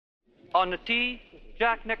On the tee,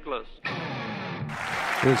 Jack Nicklaus.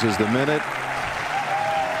 This is the minute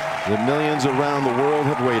the millions around the world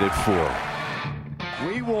have waited for.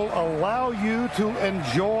 We will allow you to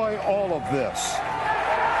enjoy all of this.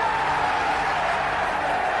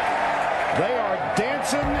 They are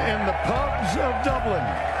dancing in the pubs of Dublin.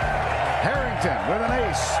 Harrington with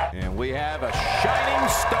an ace. And we have a shining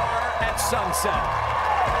star at sunset.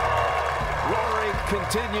 Rory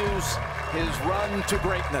continues his run to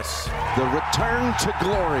greatness. The return to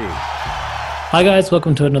glory. Hi guys,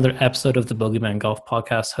 welcome to another episode of the Bogeyman Golf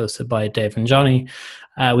Podcast hosted by Dave and Johnny.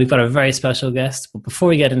 We've got a very special guest, but before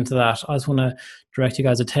we get into that, I just want to direct you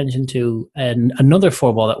guys' attention to another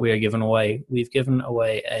 4-ball that we are giving away. We've given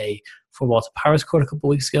away a 4-ball to Paris Court a couple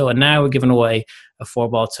of weeks ago, and now we're giving away a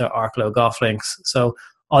 4-ball to Arklow Golf Links. So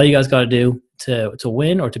all you guys got to do to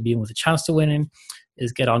win, or to be with a chance to winning,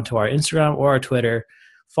 is get onto our Instagram or our Twitter,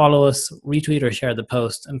 follow us, retweet or share the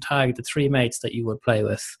post, and tag the 3 mates that you would play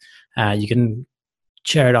with. You can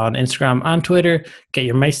share it on Instagram and Twitter. Get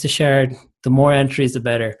your mates to share it. The more entries, the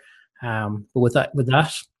better. But with that,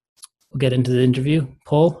 we'll get into the interview.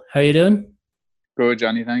 Paul, how are you doing? Good,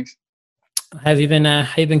 Johnny. Thanks. How have you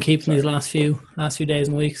been keeping these last few days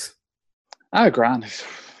and weeks? Grand.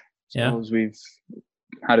 Yeah. We've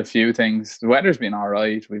had a few things. The weather's been all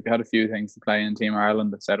right. We've had a few things to play in. Team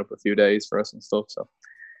Ireland have set up a few days for us and stuff. So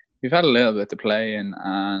we've had a little bit to play in,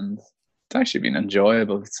 and it's actually been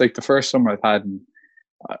enjoyable. It's like the first summer I've had in,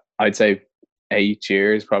 I'd say, 8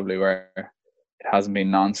 years probably, where it hasn't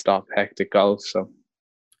been non-stop hectic golf. So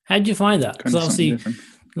how did you find that? Because obviously,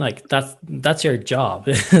 like that's your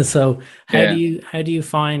job. So how do you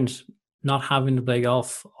find not having to play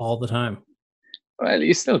golf all the time? Well,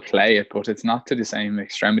 you still play it, but it's not to the same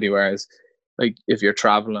extremity. Whereas, like, if you're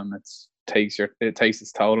traveling, it takes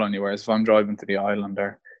its toll on you. Whereas if I'm driving to the island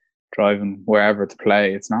or driving wherever to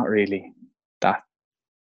play, it's not really that.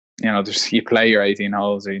 You play your 18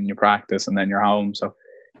 holes and you practice, and then you're home. So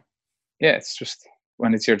yeah, it's just,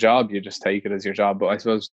 when it's your job, you just take it as your job. But I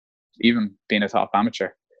suppose even being a top amateur,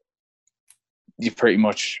 you pretty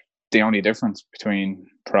much, the only difference between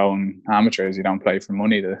pro and amateur is you don't play for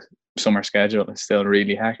money. The summer schedule is still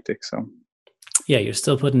really hectic. So yeah, you're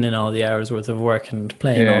still putting in all the hours worth of work and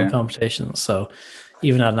playing all the competitions. So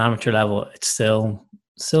even at an amateur level, it's still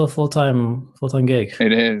a full-time gig.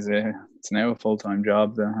 It is. It's now a full-time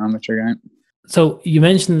job, the amateur game. So you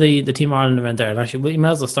mentioned the Team Ireland event there, and actually, we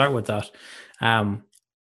might as well start with that. How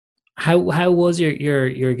was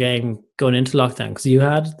your game going into lockdown? Because you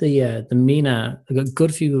had the MENA, a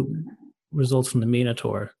good few results from the MENA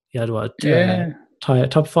tour. You had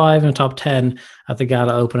top 5 and top 10 at the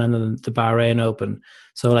Gala Open and then the Bahrain Open.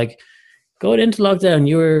 So like going into lockdown,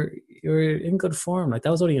 you were in good form. Like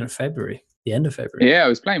that was only in February, the end of February. Yeah, I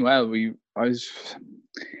was playing well.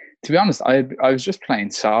 To be honest, I was just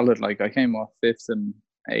playing solid. Like I came off 5th and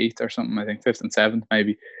 8th or something. I think 5th and 7th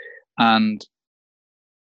maybe, and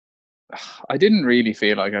I didn't really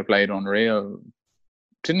feel like I played unreal.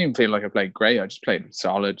 Didn't even feel like I played great. I just played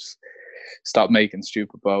solid. Stopped making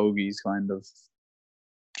stupid bogeys, kind of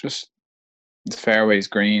just the fairways,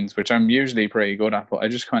 greens, which I'm usually pretty good at. But I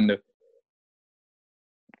just kind of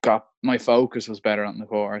got, my focus was better on the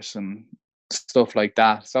course and stuff like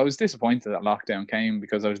that. So I was disappointed that lockdown came,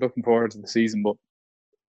 because I was looking forward to the season, but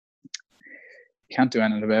you can't do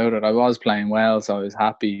anything about it. I was playing well, so I was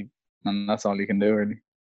happy, and that's all you can do, really.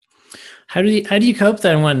 How do you cope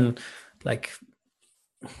then when, like,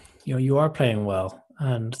 you are playing well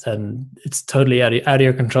and then it's totally out of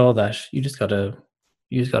your control that you just gotta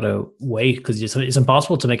wait, because it's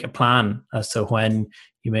impossible to make a plan as to when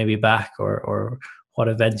you may be back or what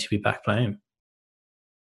events you'll be back playing?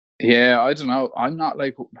 Yeah, I don't know. I'm not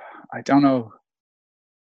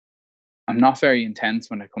very intense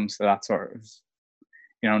when it comes to that sort of,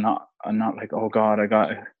 I'm not like, oh God, I got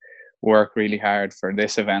to work really hard for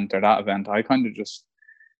this event or that event. I kind of just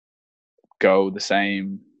go the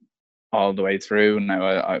same all the way through. Now,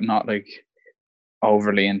 I'm not like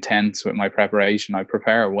overly intense with my preparation. I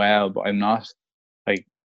prepare well, but I'm not like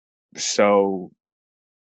so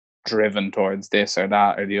driven towards this or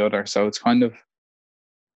that or the other. So it's kind of,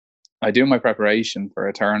 I do my preparation for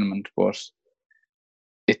a tournament, but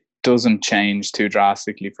it doesn't change too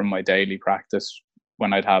drastically from my daily practice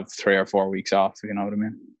when I'd have 3 or 4 weeks off, if you know what I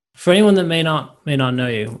mean. For anyone that may not know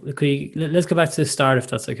you, let's go back to the start, if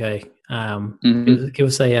that's okay. Give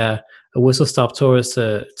us a whistle stop tour as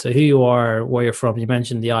to who you are, where you're from. You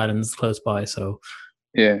mentioned the islands close by, so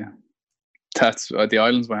yeah, that's the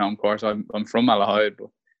islands. My home course. I'm from Malahide, but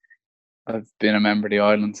I've been a member of the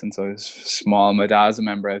island since I was small. My dad's a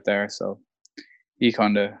member out there, so he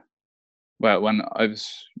kind of well, when I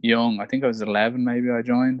was young, I think I was 11 maybe I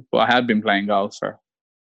joined, but I had been playing golf for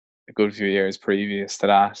a good few years previous to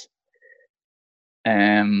that.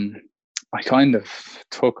 I kind of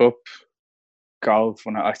took up golf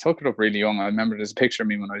when I took it up really young. I remember there's a picture of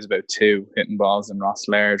me when I was about 2 hitting balls in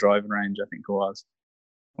Rosslare driving range, I think it was.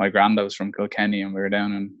 My granddad was from Kilkenny and we were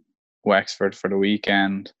down in Wexford for the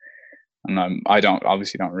weekend. And I don't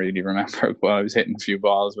really remember, but I was hitting a few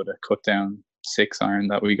balls with a cut down 6-iron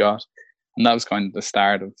that we got. And that was kind of the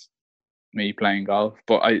start of me playing golf.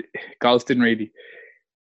 But golf didn't really,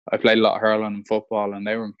 I played a lot of hurling and football, and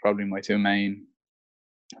they were probably my 2 main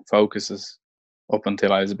focuses up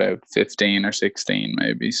until I was about 15 or 16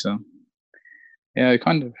 maybe. So yeah, I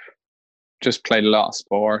kind of just played a lot of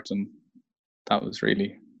sport, and that was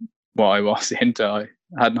really what I was into. I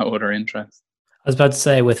had no other interest. I was about to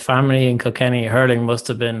say, with family in Kilkenny, hurling must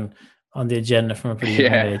have been on the agenda from a pretty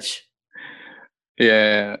young age.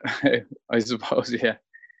 Yeah, I suppose, yeah.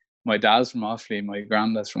 My dad's from Offaly, my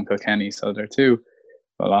granddad's from Kilkenny, so they're two,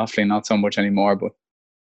 well, Offaly not so much anymore, but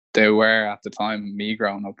they were at the time, me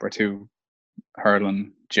growing up, were 2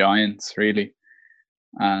 hurling giants, really.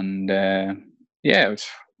 And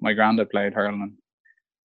my granddad played hurling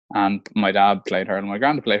and my dad played hurling. My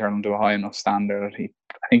granddad played hurling to a high enough standard. I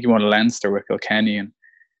think he won a Leinster with Kilkenny in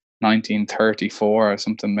 1934 or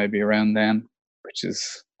something, maybe around then, which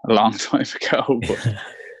is a long time ago. But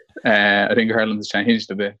I think hurling's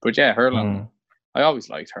changed a bit. But yeah, hurling, I always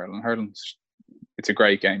liked hurling. It's a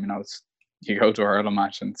great game, you go to a hurling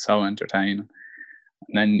match and it's so entertaining.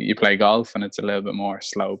 And then you play golf and it's a little bit more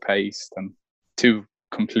slow paced, and 2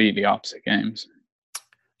 completely opposite games.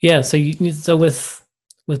 Yeah, so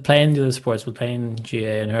with playing the other sports, with playing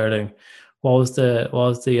GA and hurling, what was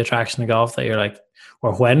the attraction of golf that you're like,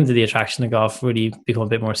 or when did the attraction of golf really become a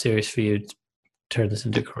bit more serious for you to turn this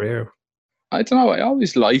into a career? I don't know. I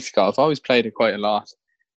always liked golf. I always played it quite a lot,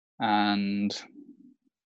 and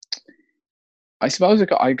I suppose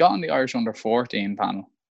I got on the Irish under-14 panel,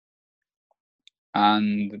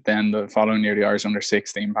 and then the following year the Irish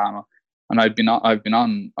under-16 panel, and I've been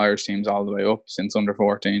on Irish teams all the way up since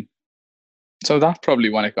under-14. So that's probably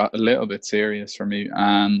when it got a little bit serious for me.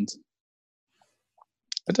 And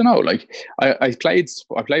I don't know, like I played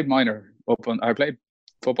minor I played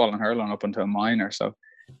football and hurling up until minor, so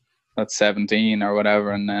that's 17 or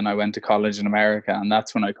whatever, and then I went to college in America, and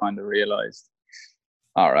that's when I kind of realized,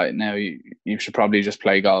 all right, now you should probably just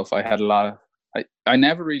play golf. I had a lot of I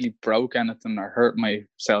never really broke anything or hurt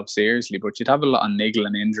myself seriously, but you'd have a lot of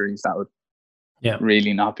niggling injuries that would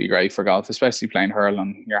really not be great for golf, especially playing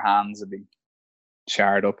hurling. Your hands would be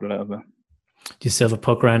charred up a little bit. Do you still have a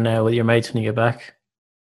puck around now with your mates when you get back?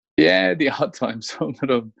 Yeah, the odd time, some of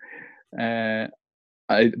them.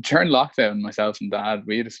 During lockdown, myself and Dad,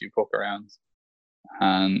 we had a few puck arounds,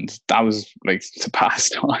 and that was like the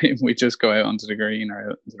pastime. We just go out onto the green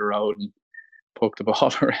or out into the road and puck the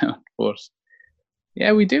ball around. But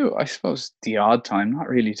yeah, we do, I suppose, the odd time, not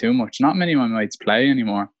really too much. Not many of my mates play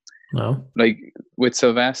anymore. No. Like with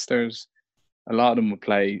Sylvester's, a lot of them would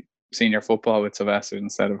play senior football with Sylvester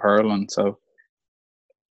instead of hurling. So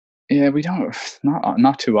yeah, we don't,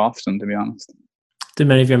 not too often, to be honest. Do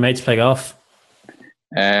many of your mates play golf?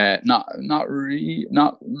 Not really.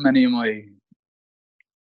 Not many of my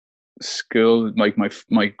school, like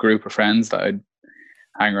my group of friends that I'd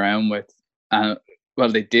hang around with. Well,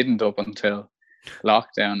 they didn't up until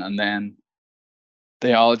lockdown, and then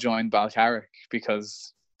they all joined Balcarrick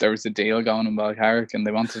because there was a deal going in Balcarrick and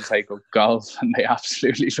they wanted to take up golf, and they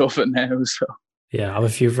absolutely love it now. So yeah, I have a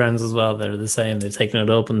few friends as well that are the same. They've taken it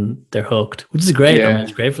up and they're hooked, which is great. Yeah. I mean,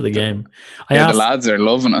 it's great for the game. The lads are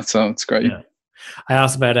loving it, so it's great. Yeah. I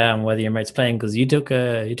asked about whether your mate's playing because you took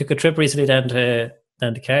a trip recently down to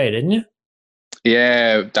Kerry, didn't you?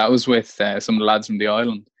 Yeah, that was with some of the lads from the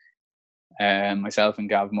island. Myself and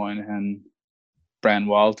Gav Moynihan, Bren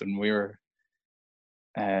Walton. We were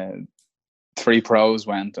 3 pros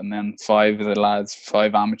went, and then 5 of the lads,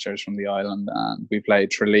 5 amateurs from the island, and we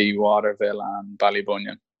played Tralee, Waterville, and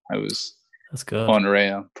Ballybunion. That's good.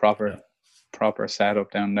 Unreal, proper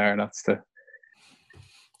setup down there.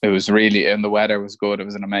 It was really, and the weather was good. It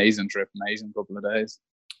was an amazing trip, amazing couple of days.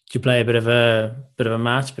 Did you play a bit of a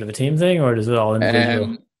match, bit of a team thing, or is it all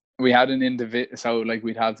individual? We had an individual, so like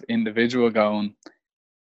we'd have individual going,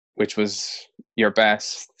 which was your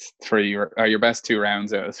best 3 or your best 2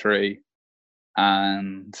 rounds out of 3,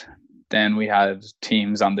 and then we had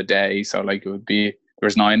teams on the day. So like there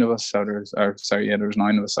was 9 of us. So there was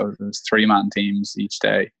 9 of us. So there was 3-man teams each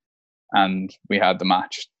day, and we had the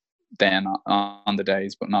match then on the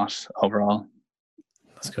days, but not overall.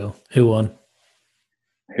 That's cool. Who won?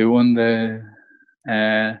 Who won the?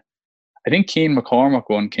 I think Keane McCormack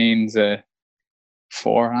won. Keane's a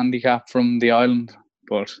 4 handicap from the island,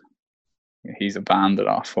 but he's a bandit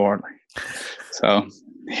off 4. Like. So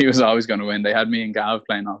he was always going to win. They had me and Gav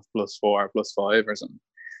playing off +4, +5 or something.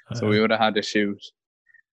 So we would have had to shoot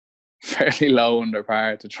fairly low under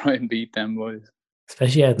par to try and beat them boys.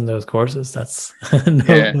 Especially out in those courses, that's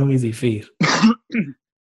no easy feat.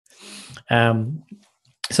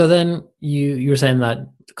 So then you were saying that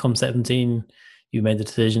come 17, you made the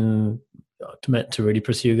decision to really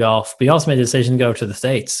pursue golf, but you also made the decision to go to the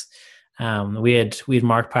States. We had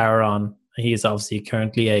Mark Power on. He's obviously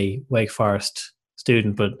currently a Wake Forest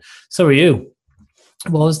student, but so are you.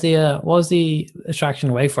 What was the attraction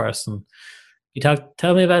to Wake Forest? And you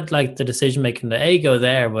tell me about like the decision making to go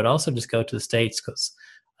there, but also just go to the States, because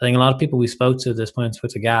I think a lot of people we spoke to at this point,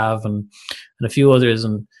 spoke to Gav and a few others,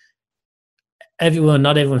 and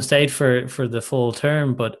not everyone stayed for the full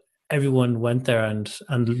term, but everyone went there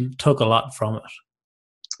and took a lot from it.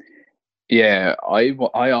 Yeah, I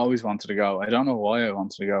always wanted to go. I don't know why I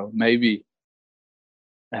wanted to go. Maybe,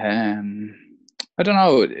 I don't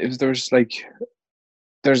know. If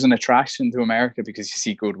there's an attraction to America because you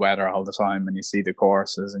see good weather all the time, and you see the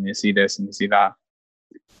courses, and you see this and you see that,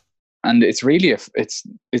 and it's really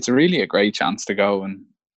a great chance to go and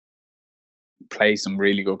play some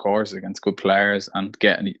really good courses against good players and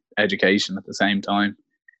get an education at the same time.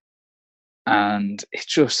 And it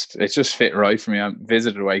just fit right for me. I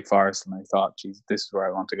visited Wake Forest and I thought, geez, this is where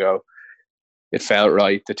I want to go. It felt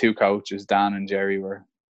right. The 2 coaches, Dan and Jerry, were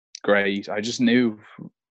great. I just knew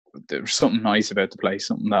there was something nice about the place,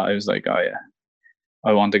 something that I was like, oh yeah,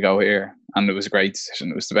 I want to go here. And it was a great decision.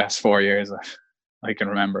 It was the best 4 years I can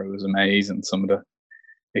remember. It was amazing, some of the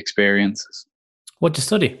experiences. What did you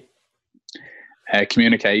study?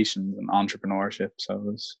 Communications and entrepreneurship. So it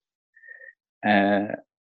was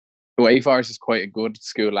Wake Forest is quite a good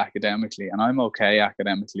school academically, and I'm okay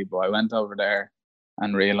academically, but I went over there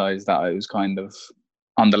and realised that I was kind of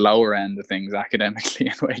on the lower end of things academically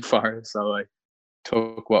in Wake Forest. So I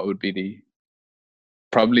took what would be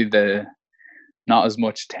probably not as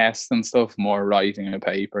much tests and stuff, more writing of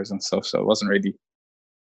papers and stuff. So it wasn't really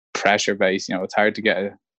pressure based. You know, it's hard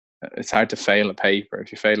to fail a paper.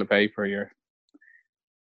 If you fail a paper, you're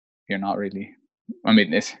not really. I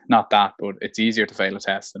mean, it's not that, but it's easier to fail a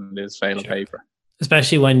test than it is fail a paper.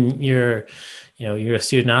 Especially when you're a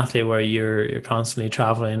student athlete where you're constantly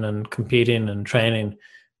traveling and competing and training.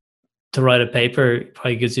 To write a paper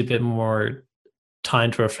probably gives you a bit more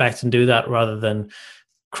time to reflect and do that rather than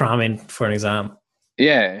cramming for an exam.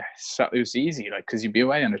 Yeah, so it was easy, like, because you'd be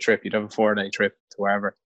away on a trip, you'd have a 4-day trip to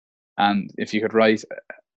wherever, and if you could write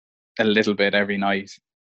a little bit every night,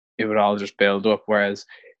 it would all just build up. Whereas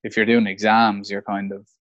if you're doing exams, you're kind of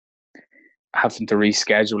having to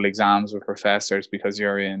reschedule exams with professors because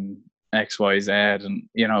you're in XYZ, and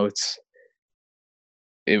you know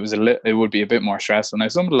it would be a bit more stressful. Now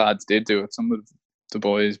some of the lads did do it, some of the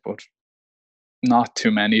boys, but not too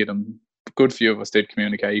many of them. A good few of us did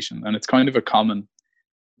communication, and it's kind of a common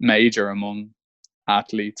major among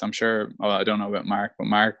athletes. I'm sure. Well, I don't know about Mark, but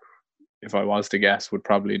Mark, if I was to guess, would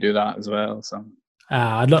probably do that as well. So.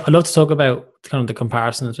 I'd love to talk about kind of the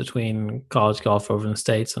comparisons between college golf over in the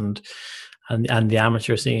States and the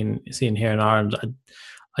amateur scene here in Ireland.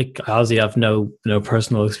 I obviously have no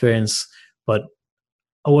personal experience, but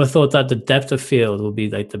I would have thought that the depth of field would be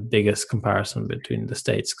like the biggest comparison between the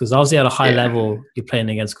States, because obviously at a high level you're playing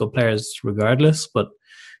against good players regardless, but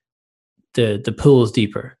the pool is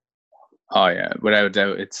deeper. Oh yeah, without a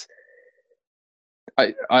doubt.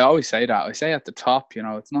 I always say that. I say at the top,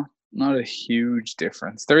 it's not a huge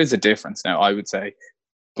difference. There is a difference now, I would say,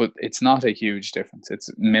 but it's not a huge difference. It's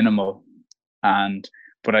minimal.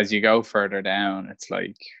 But as you go further down, it's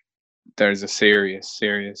like there's a serious.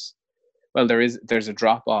 Well, there's a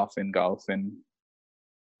drop off in golf in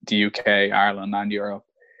the UK, Ireland, and Europe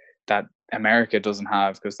that America doesn't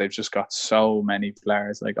have, because they've just got so many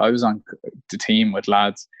players. Like, I was on the team with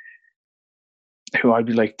lads who I'd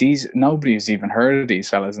be like, nobody's even heard of these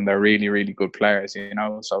fellas, and they're really, really good players,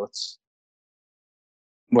 So it's,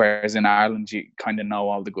 whereas in Ireland, you kind of know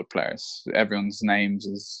all the good players. Everyone's names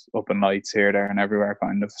is up in lights here, there, and everywhere,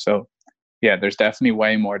 kind of. So yeah, there's definitely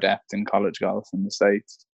way more depth in college golf in the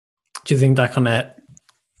States. Do you think that kind of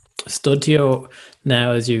stood to you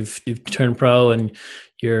now as you've turned pro and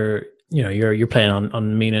you're playing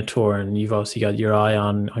on MENA Tour, and you've obviously got your eye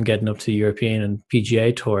on getting up to the European and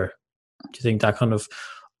PGA Tour? Do you think that kind of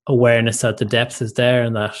awareness that the depth is there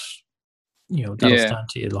and that that'll stand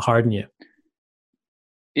to you, it'll harden you?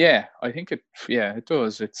 Yeah, I think it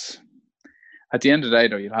does. It's, at the end of the day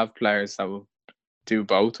though, you'll have players that will do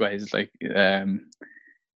both ways. Like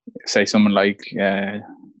say someone like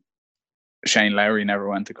Shane Lowry never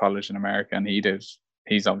went to college in America, and he did.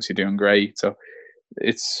 He's obviously doing great. So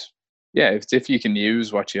it's if you can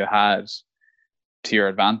use what you had to your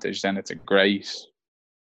advantage, then it's a great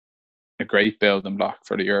building block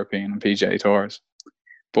for the European and PGA tours.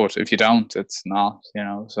 But if you don't, it's not.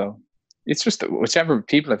 So it's just whichever.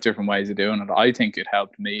 People have different ways of doing it. I think it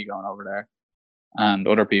helped me going over there, and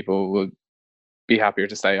other people would be happier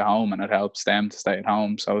to stay at home, and it helps them to stay at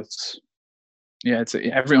home. So it's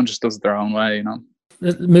everyone just does it their own way.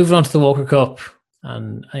 Moving on to the Walker Cup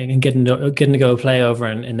and getting to go play over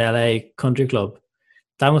in LA Country Club.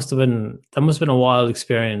 That must have been a wild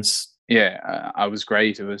experience. Yeah, I was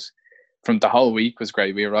great. It was from the whole week was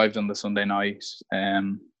great. We arrived on the Sunday night. I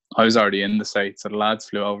was already in the States, so the lads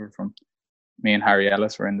flew over from. Me and Harry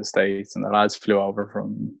Ellis were in the States, and the lads flew over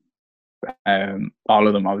from. All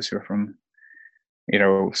of them obviously were from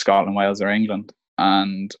either Scotland, Wales, or England,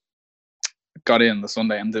 and got in the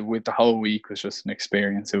Sunday. And the whole week was just an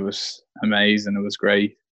experience. It was amazing. It was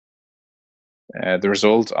great. The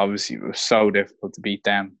result obviously was so difficult to beat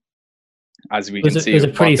them, as we can see. It was a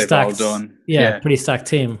pretty stacked, done. Pretty stacked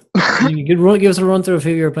team. You could give us a run through of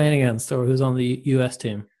who you were playing against, or who's on the US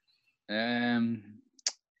team. The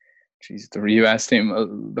US team.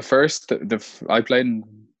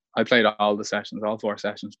 I played all the sessions, all 4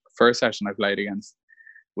 sessions. The first session I played against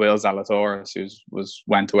Will Zalatoris, who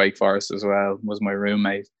went to Wake Forest as well, was my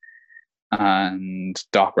roommate, and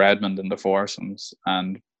Doc Redmond in the foursomes,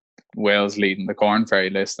 and Will's leading the Corn Ferry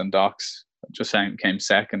list, and Doc's just came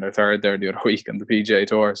second or third there the other week on the PGA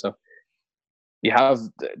Tour. So you have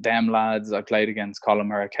them lads. I played against Colin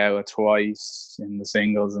Morikawa twice in the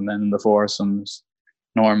singles, and then in the foursomes,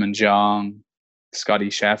 Norman Jong, Scotty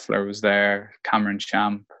Scheffler was there, Cameron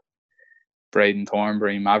Champ, Braden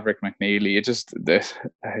Thornbury, Maverick McNeely. It just a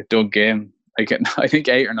dug game. I think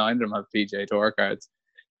 8 or 9 of them have PGA Tour cards.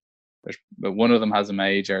 But one of them has a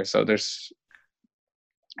major, so it was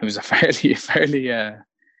a fairly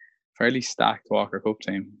stacked Walker Cup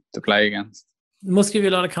team to play against. It must give you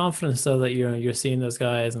a lot of confidence, though, that you're seeing those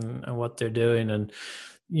guys and what they're doing, and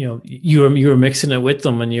you were mixing it with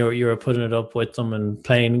them, and you were putting it up with them and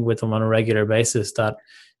playing with them on a regular basis. That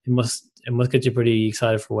it must get you pretty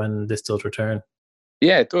excited for when this does return.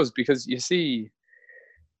 Yeah, it does, because you see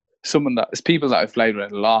people that I've played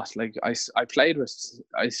with a lot. Like I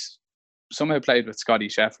somehow played with Scotty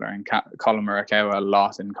Scheffler and Colin Morikawa a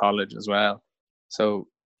lot in college as well. So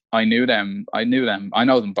I knew them. I know them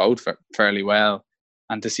both fairly well,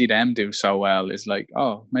 and to see them do so well is like,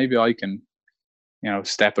 oh, maybe I can,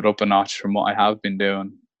 step it up a notch from what I have been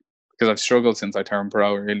doing, because I've struggled since I turned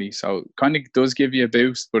pro, really. So it kind of does give you a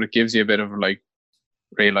boost, but it gives you a bit of like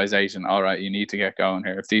realization. All right, you need to get going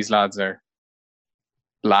here. If these lads are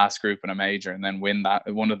last group in a major and then win that,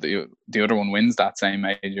 the other one wins that same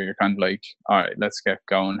major, you're kind of like, all right, let's get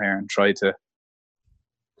going here and try to,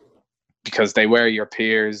 because they were your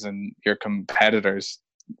peers and your competitors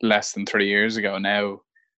less than 3 years ago. Now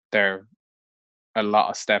they're a lot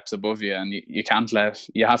of steps above you, and you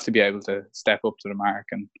have to be able to step up to the mark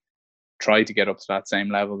and try to get up to that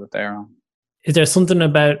same level that they're on. Is there something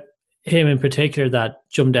about him in particular that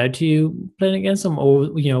jumped out to you playing against him, or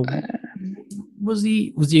was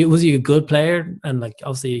he a good player? And like,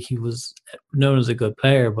 obviously he was known as a good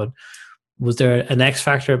player, but was there an X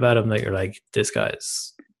factor about him that you're like, this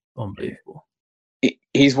guy's unbelievable?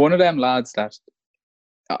 He's one of them lads that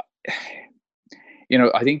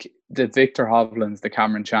I think the Victor Hovlands, the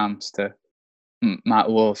Cameron Champs, the Matt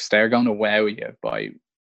Wolfs, they're going to wow you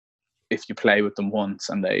if you play with them once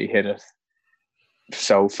and they hit it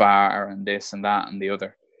so far and this and that and the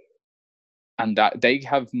other. And that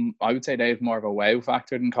I would say they have more of a wow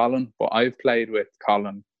factor than Colin, but I've played with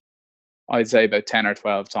Colin, I'd say about 10 or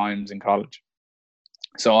 12 times in college.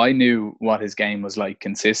 So I knew what his game was like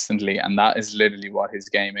consistently, and that is literally what his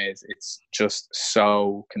game is. It's just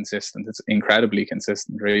so consistent. It's incredibly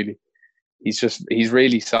consistent, really. He's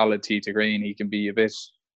really solid tee to green. He can be a bit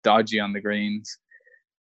dodgy on the greens,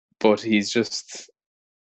 but he's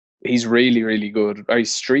really, really good. Very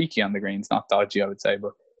streaky on the greens, not dodgy, I would say,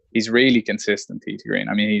 but he's really consistent tee to green.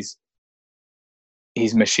 I mean,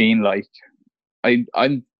 he's machine-like.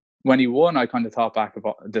 When he won, I kind of thought back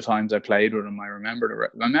about the times I played with him. I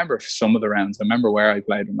remember some of the rounds. I remember where I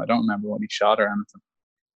played him. I don't remember what he shot or anything.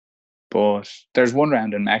 But there's one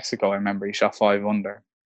round in Mexico, I remember he shot 5 under.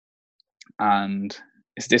 And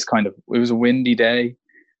it was a windy day.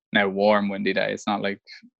 Now, warm windy day. It's not like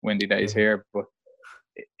windy days here, but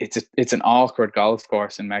it's an awkward golf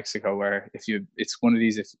course in Mexico where it's one of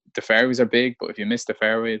these, if the fairways are big, but if you miss the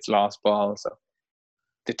fairway, it's lost ball. So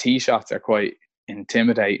the tee shots are quite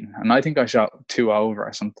intimidating. And I think I shot 2 over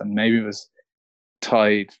or something. Maybe it was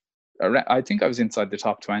tied. I think I was inside the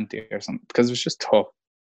top 20 or something, because it was just tough.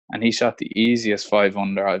 And he shot the easiest 5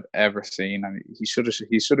 under I've ever seen. I mean, he should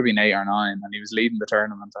have been 8 or 9, and he was leading the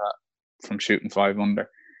tournament from shooting 5 under.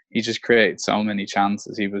 He just created so many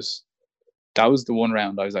chances. That was the one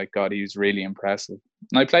round I was like, God, he was really impressive.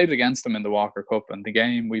 And I played against him in the Walker Cup, and the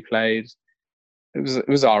game we played, it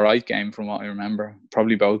was all right game from what I remember.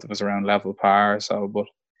 Probably both of us around level par or so, but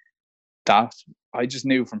that I just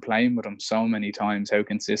knew from playing with him so many times how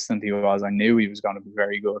consistent he was. I knew he was going to be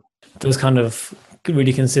very good. Those kind of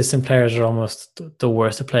really consistent players are almost the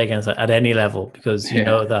worst to play against at any level, because you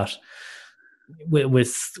know that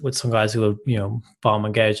with some guys who will bomb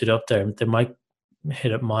and gouge it up there, they might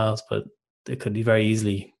hit it miles, but they could be very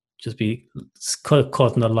easily just be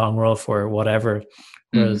caught in the long rough or whatever.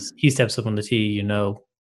 Whereas he steps up on the tee,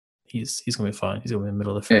 he's going to be fine. He's going to be in the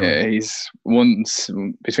middle of the fairway. Yeah, he's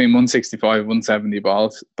between 165, 170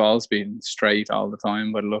 ball speed straight all the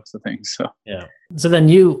time by the looks of things. So yeah. So then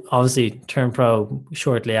you obviously turned pro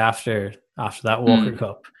shortly after that Walker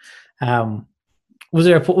Cup. Was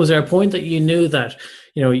there a point that you knew that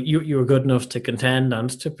you were good enough to contend and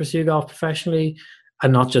to pursue golf professionally,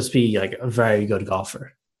 and not just be like a very good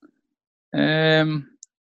golfer? I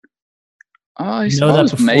know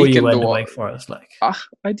that before you went to Wake Forest,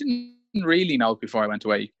 I didn't really know before I went to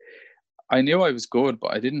Wake. I knew I was good,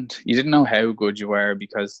 but you didn't know how good you were,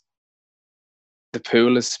 because the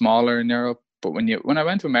pool is smaller in Europe. But when I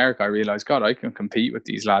went to America, I realized, God, I can compete with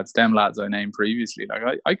these lads, them lads I named previously.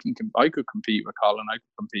 Like I could compete with Colin, I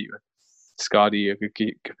could compete with Scotty, I could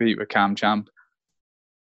compete with Cam Champ.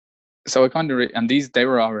 So I kind of and they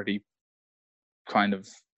were already kind of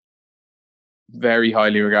very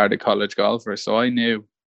highly regarded college golfers. So I knew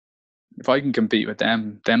if I can compete with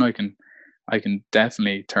them, then I can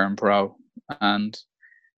definitely turn pro. And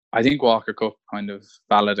I think Walker Cup kind of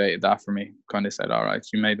validated that for me. Kind of said, all right,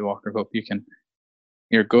 you made the Walker Cup,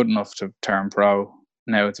 you're good enough to turn pro.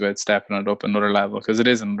 Now it's about stepping it up another level, because it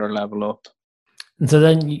is another level up. And so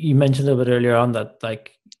then you mentioned a little bit earlier on that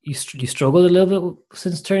like you struggled a little bit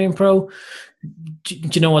since turning pro. Do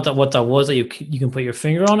you know what that was, that you can put your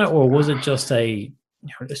finger on it, or was it just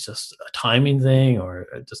it's just a timing thing, or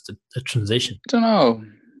just a transition? I don't know.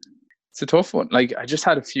 It's a tough one. Like, I just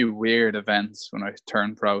had a few weird events when I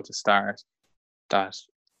turned pro to start that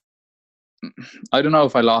I don't know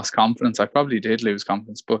if I lost confidence. I probably did lose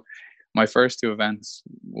confidence, but my first 2 events,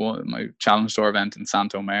 my Challenge Tour event in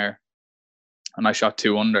Santomare, and I shot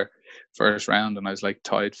 2 under first round, and I was like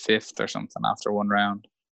tied 5th or something after 1 round.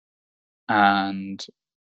 And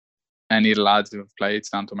any of the lads who have played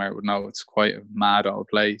Santomare would know it's quite a mad old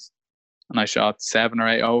place. And I shot 7 or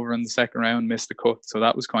 8 over in the second round, missed the cut. So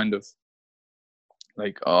that was kind of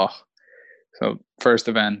like, so first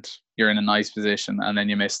event, you're in a nice position, and then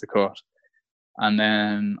you miss the cut. And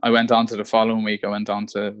then I went on to the following week, I went on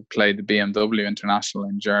to play the BMW International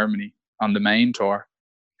in Germany on the main tour.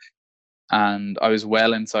 And I was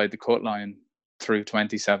well inside the cut line through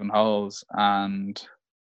 27 holes. And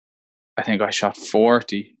I think I shot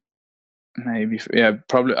 40,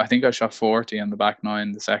 probably. I think I shot 40 on the back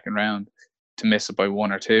 9 the second round to miss it by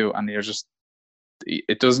 1 or 2. And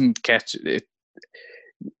it doesn't catch it.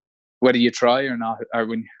 Whether you try or not, or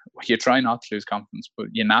when you try not to lose confidence, but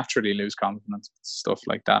you naturally lose confidence with stuff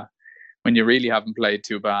like that when you really haven't played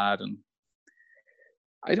too bad. And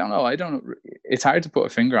I don't know. It's hard to put a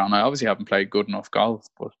finger on. I obviously haven't played good enough golf,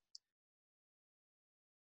 but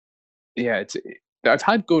yeah, I've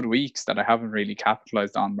had good weeks that I haven't really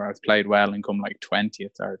capitalized on, where I've played well and come like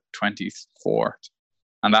 20th or 24th,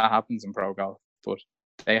 and that happens in pro golf. But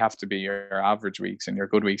they have to be your average weeks, and your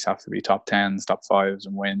good weeks have to be top 10s, top 5s,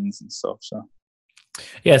 and wins and stuff. So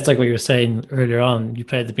yeah, it's like what you were saying earlier on. You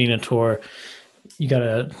played the Bina Tour, you got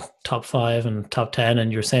a top 5 and top 10,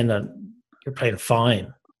 and you're saying that you're playing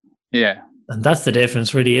fine. Yeah, and that's the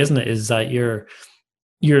difference, really, isn't it? Is that your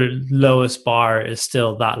lowest bar is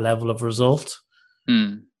still that level of result.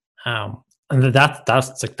 And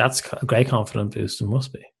that's a great confidence boost. It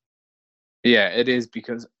must be. Yeah, it is,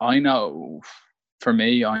 because I know. For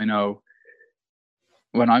me, I know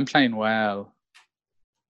when I'm playing well,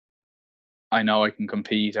 I know I can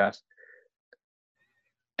compete at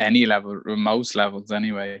any level, or most levels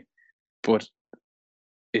anyway. But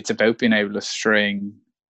it's about being able to string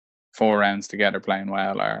 4 rounds together playing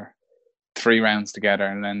well, or 3 rounds together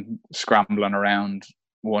and then scrambling around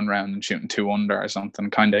 1 round and shooting 2 under or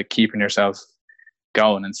something, kind of keeping yourself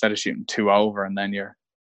going instead of shooting 2 over and then you're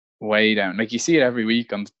way down. Like, you see it every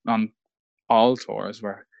week on all tours,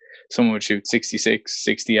 where someone would shoot 66,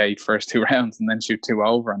 68 first 2 rounds and then shoot 2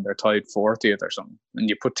 over and they're tied 40th or something. And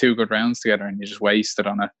you put 2 good rounds together and you just wasted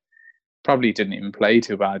on it. Probably didn't even play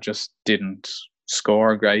too bad, just didn't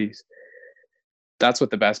score great. That's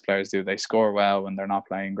what the best players do. They score well when they're not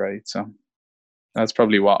playing great. So that's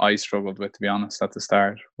probably what I struggled with, to be honest, at the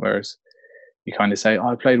start. Whereas you kind of say,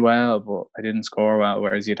 I played well, but I didn't score well.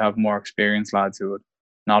 Whereas you'd have more experienced lads who would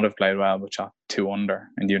not have played well, but shot 2 under,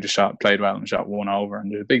 and you just played well and shot 1 over.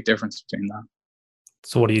 And there's a big difference between that.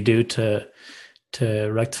 So what do you do to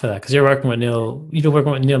rectify that? Because you're working with Neil. You've been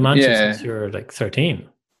working with Neil Manchester since you were like 13.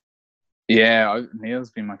 Yeah,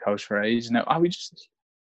 Neil's been my coach for ages now.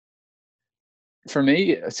 For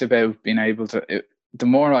me, it's about being able to. The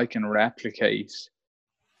more I can replicate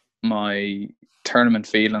my tournament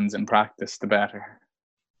feelings in practice, the better.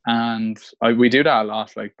 And we do that a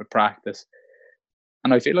lot, like with practice.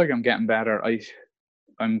 And I feel like I'm getting better. I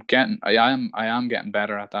am getting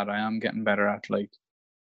better at that. I am getting better at like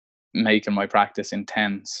making my practice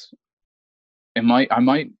intense. I might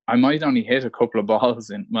only hit a couple of balls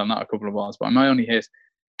not a couple of balls, but I might only hit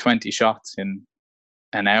 20 shots in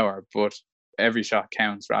an hour, but every shot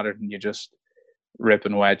counts rather than you just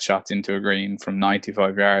ripping wedge shots into a green from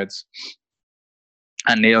 95 yards.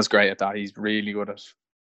 And Neil's great at that. He's really good at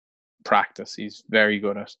practice. He's very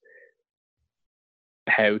good at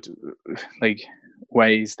how to, like,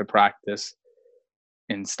 ways to practice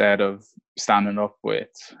instead of standing up with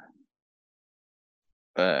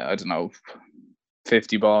I don't know,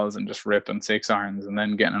 50 balls and just ripping 6 irons and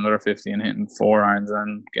then getting another 50 and hitting 4 irons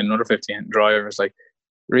and getting another 50 and hitting drivers. Like,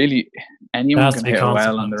 really, anyone can hit it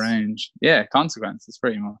well on the range. Yeah, consequences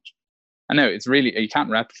pretty much. I know it's really, you can't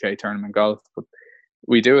replicate tournament golf, but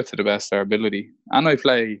we do it to the best of our ability. And I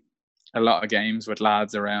play a lot of games with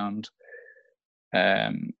lads around.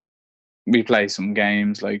 We play some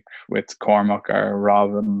games like with Cormac or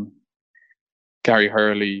Robin, Gary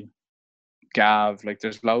Hurley, Gav. Like,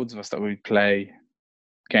 there's loads of us that we play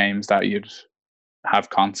games that you'd have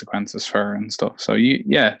consequences for and stuff. So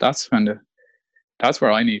that's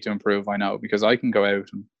where I need to improve. I know, because I can go out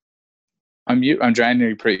and I'm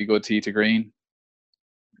generally pretty good tee to green,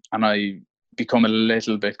 and I become a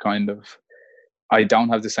little bit I don't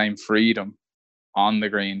have the same freedom on the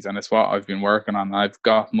greens, and it's what I've been working on. I've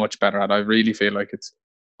got much better at. I really feel like it's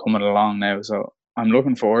coming along now, so I'm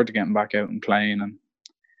looking forward to getting back out and playing and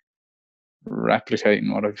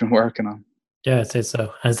replicating what I've been working on. Yeah, I'd say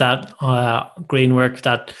so. Is that green work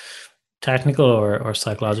that technical or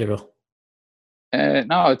psychological?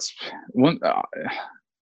 No, it's one.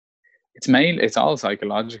 It's all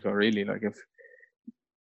psychological, really. Like, if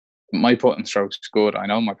my putting stroke's good, I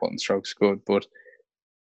know my putting stroke's good, but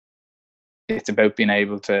it's about being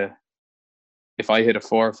able to, if I hit a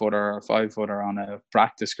 4-footer or a 5-footer on a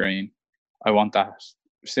practice green, I want that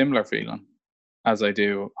similar feeling as I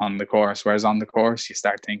do on the course. Whereas on the course, you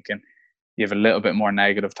start thinking, you have a little bit more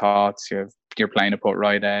negative thoughts. You're playing to put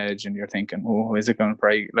right edge, and you're thinking, oh, is it going to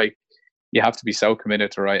break? Like, you have to be so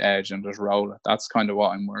committed to right edge and just roll it. That's kind of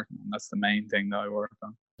what I'm working on. That's the main thing that I work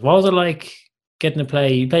on. What was it like getting to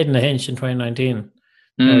play? You played in the Hinch in 2019.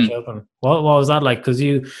 Irish Open. What was that like? Because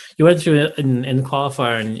you went through it in the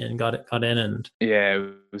qualifier and got in, and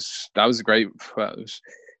that was great.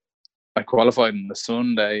 I qualified on the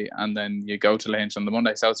Sunday, and then you go to Lynch on the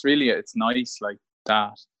Monday. So it's nice like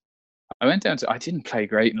that. I didn't play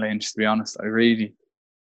great in Lynch, to be honest. I really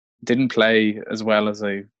didn't play as well as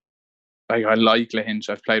I like Lahinch.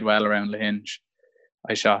 I've played well around Lahinch.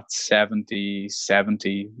 I shot 70,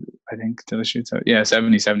 I think. Did I shoot? Yeah,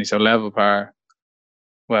 70. So level par.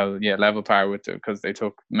 Well, yeah, level par with it, because they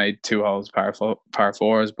made 2 holes par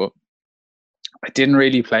 4s, but I didn't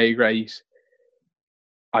really play great.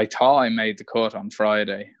 I thought I made the cut on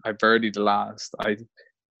Friday. I birdied the last. I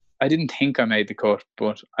didn't think I made the cut,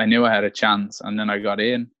 but I knew I had a chance, and then I got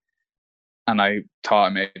in, and I thought I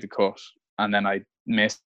made the cut, and then I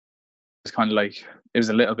missed. It was kind of like, it was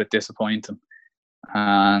a little bit disappointing,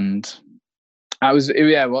 and it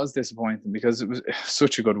was disappointing because it was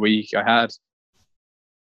such a good week. I had,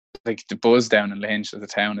 like, the buzz down in Lahinch, the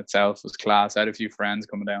town itself was class. I had a few friends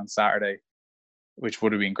coming down Saturday, which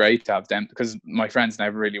would have been great to have them, because my friends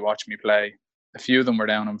never really watched me play. A few of them were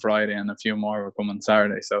down on Friday and a few more were coming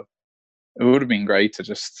Saturday. So it would have been great to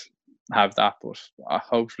just have that. But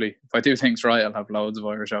hopefully, if I do things right, I'll have loads of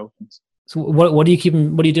Irish Opens. So what are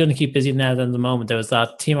you doing to keep busy now then, at the moment? There was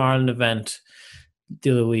that Team Ireland event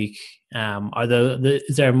the other week.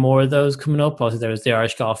 Is there more of those coming up? Also, there was the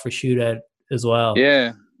Irish Golfer Shootout as well.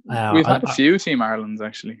 Yeah. We've had a few Team Irelands,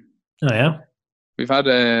 actually. Oh, yeah? We've had,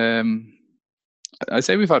 I'd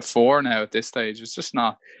say we've had 4 now at this stage. It's just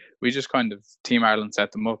not, we just kind of, Team Ireland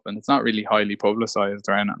set them up, and it's not really highly publicised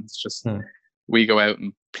or anything. It's just we go out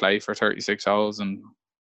and play for 36 holes, and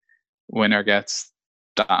winner gets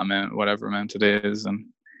that amount, whatever amount it is, and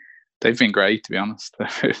they've been great, to be honest.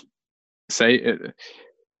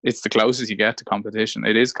 It's the closest you get to competition.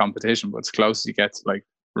 It is competition, but it's closest you get to like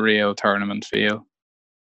real tournament feel.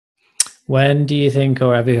 When do you think,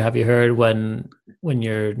 or have you heard when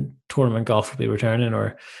your tournament golf will be returning,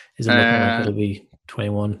 or is it looking like it'll be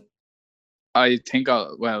 21? I think by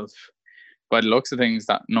the looks of things,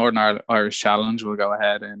 that Northern Irish Challenge will go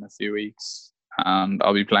ahead in a few weeks, and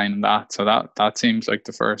I'll be playing in that. So that seems like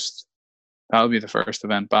that'll be the first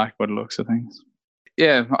event back by the looks of things.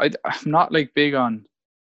 Yeah, I'm not like big on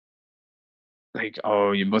like,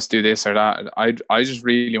 oh, you must do this or that. I just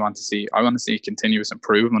really want to see continuous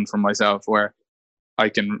improvement from myself, where I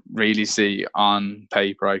can really see on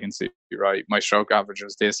paper, I can see, right, my stroke average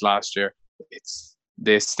was this last year, it's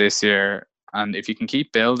this year. And if you can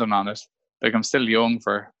keep building on it, like, I'm still young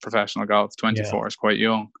for professional golf. 24 is quite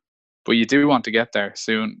young, but you do want to get there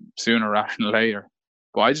sooner rather than later.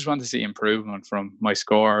 But I just want to see improvement from my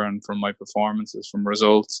score and from my performances, from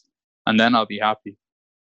results, and then I'll be happy.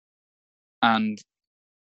 And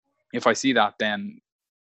if I see that, then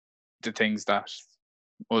the things that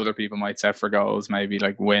other people might set for goals, maybe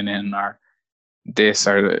like winning or this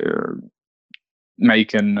or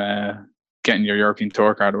making, getting your European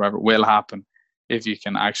Tour card or whatever, will happen if you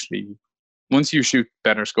can actually, once you shoot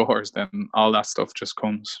better scores, then all that stuff just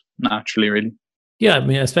comes naturally, really. Yeah, I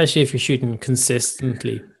mean, especially if you're shooting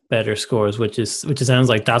consistently better scores, which it sounds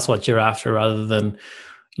like that's what you're after, rather than,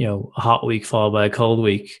 a hot week followed by a cold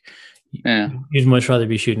week. Yeah, you'd much rather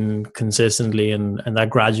be shooting consistently, and that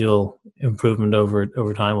gradual improvement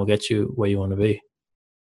over time will get you where you want to be.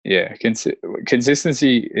 Yeah,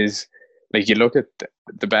 consistency is, like, you look at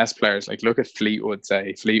the best players, like look at Fleetwood.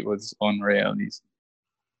 Fleetwood's unreal.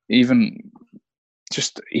 He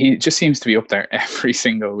just seems to be up there every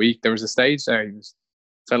single week. There was a stage there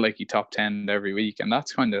felt like he top 10 every week, and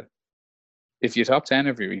that's kind of, if you top 10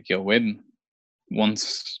 every week, you'll win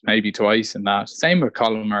once, maybe twice in that. Same with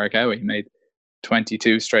Colin Morikawa. He made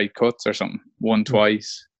 22 straight cuts or something, won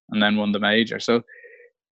twice, and then won the major. So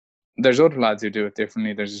there's other lads who do it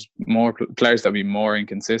differently. There's more players that be more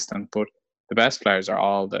inconsistent, but the best players are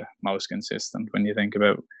all the most consistent. When you think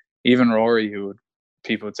about even Rory,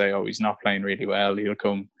 people would say, oh, he's not playing really well, he'll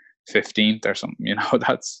come 15th or something.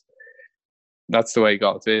 That's the way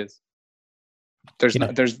golf is.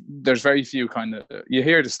 There's very few kind of, you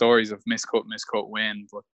hear the stories of miscut win,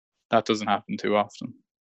 but that doesn't happen too often.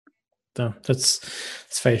 No,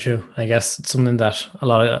 that's very true. I guess it's something that a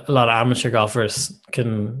lot of amateur golfers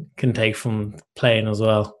can take from playing as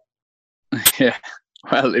well. Yeah,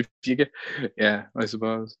 well, if you get, yeah, I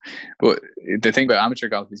suppose. But the thing about amateur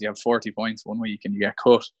golf is you have 40 points one week and you get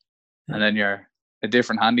cut, and then you're a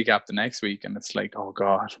different handicap the next week, and it's like, oh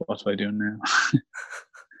God, what am I doing now?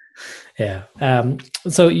 Yeah.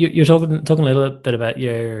 So you're talking a little bit about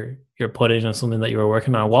your putting and something that you were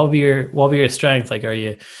working on. What would be your strength? Like, are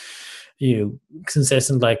you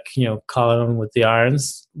consistent, like, calling with the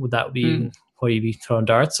irons? Would that be where you be throwing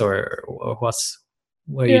darts, or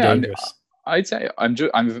where are you dangerous? I'd say I'm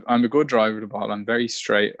a good driver of the ball. I'm very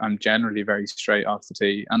straight. I'm generally very straight off the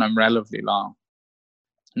tee, and I'm relatively long.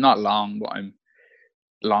 Not long, but I'm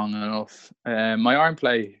long enough. My arm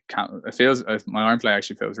play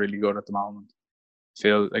actually feels really good at the moment. I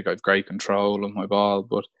feel like I've great control of my ball,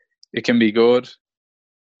 but it can be good.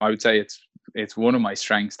 I would say it's one of my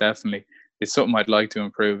strengths, definitely. It's something I'd like to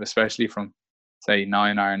improve, especially from, say,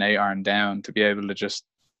 9-iron, 8-iron down, to be able to just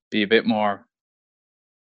be a bit more,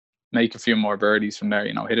 make a few more birdies from there,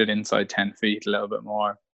 hit it inside 10 feet a little bit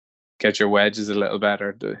more, get your wedges a little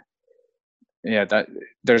better. That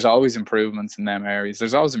there's always improvements in them areas.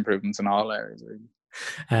 There's always improvements in all areas,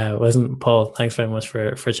 really. Wasn't Paul? Thanks very much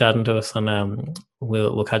for chatting to us, and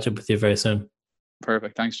we'll catch up with you very soon.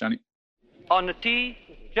 Perfect. Thanks, Johnny. On the tee,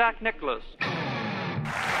 Jack Nicklaus.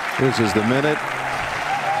 This is the minute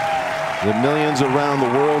the millions around the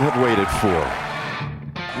world have waited for.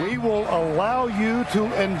 We will allow you to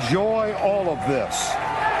enjoy all of this.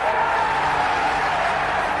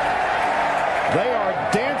 They are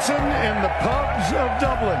dancing in the pubs of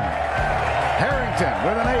Dublin. Harrington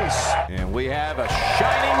with an ace. And we have a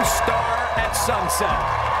shining star at sunset.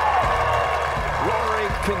 Rory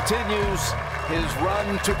continues his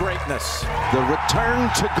run to greatness. The return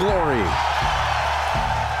to glory.